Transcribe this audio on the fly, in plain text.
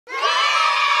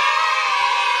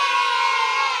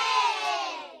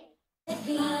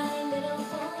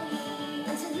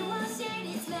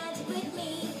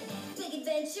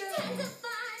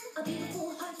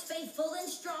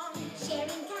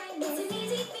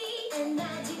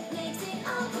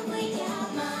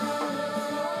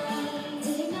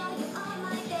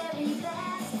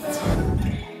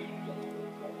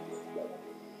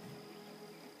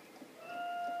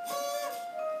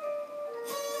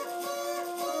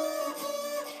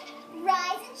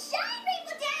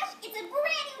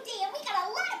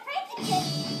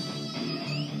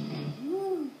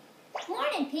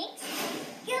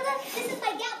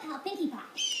called Pinkie Pie.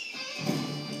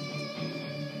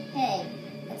 Hey,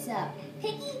 what's up?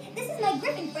 Pinkie, this is my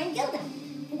griffin friend Gilda.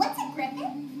 What's a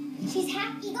griffin? She's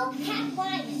half eagle, half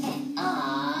lion, and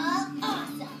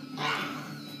awesome.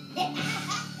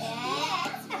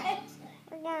 Yes.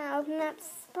 We're gonna open up the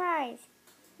surprise.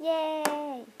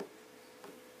 Yay!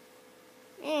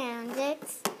 And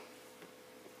it's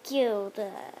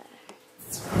Gilda.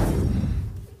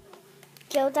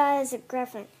 Gilda is a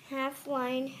griffin, half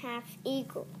lion, half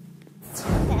eagle.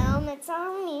 The helmet's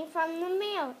on me from the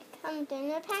mail. It comes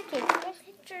in a package with a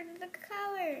picture of the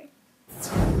color.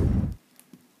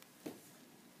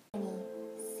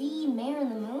 See Mare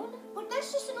and the Moon? But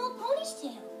that's just an old pony's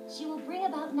tale. She will bring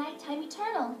about nighttime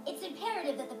eternal. It's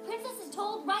imperative that the princess is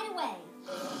told right away.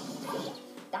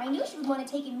 I knew she would want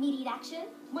to take immediate action.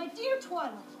 My dear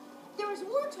Twilight, there is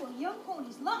more to a young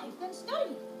pony's life than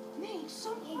studying. Make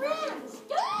some friends.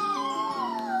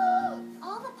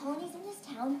 All the ponies in this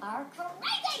town are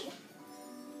crazy.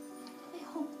 I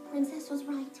hope the princess was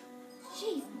right.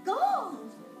 She's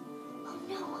gone. Oh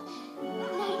no,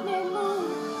 Nightmare Moon.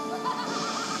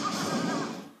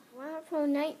 Wonderful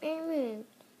Nightmare Moon.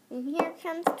 And here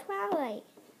comes Twilight.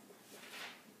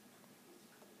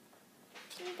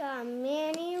 She got a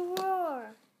many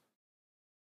roar.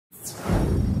 It's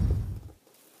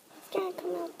gonna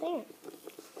come out there.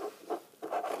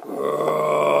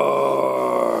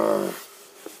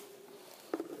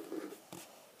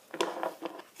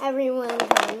 Everyone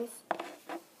comes.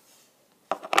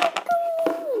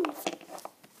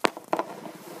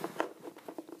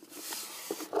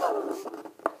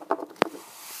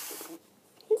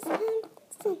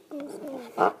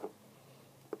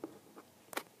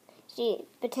 She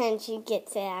pretends she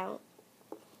gets it out.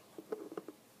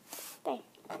 There.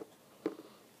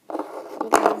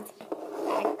 And goes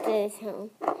back to his home.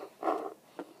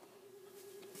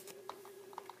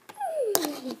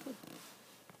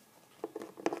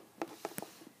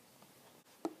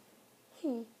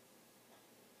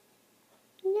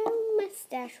 No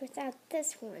mustache without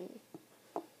this one.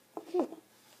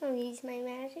 I'll use my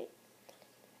magic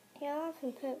tail off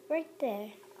and put it right there.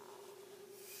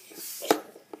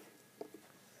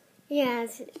 Yeah,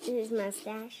 it's his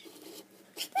mustache.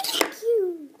 Thank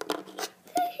you.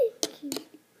 Thank you.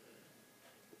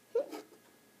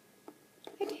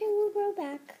 Her tail will grow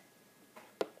back.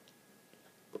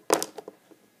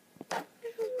 I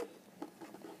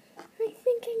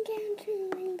think I can turn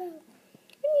a rainbow.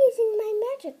 I'm using my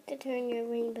magic to turn your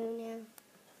rainbow now.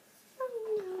 Oh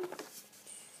no.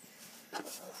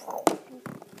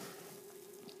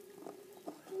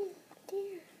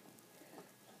 Dear.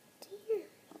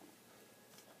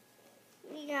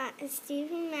 We got a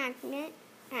Stephen magnet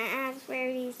that has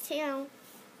Rarity's tail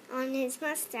on his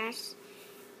mustache,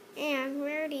 and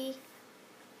Rarity's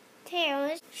tail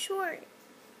is short.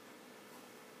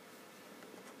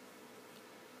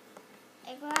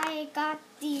 I'm glad I got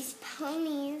these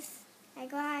ponies. I'm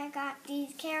glad I got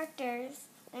these characters.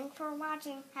 Thanks for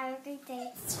watching. Have a great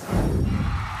day.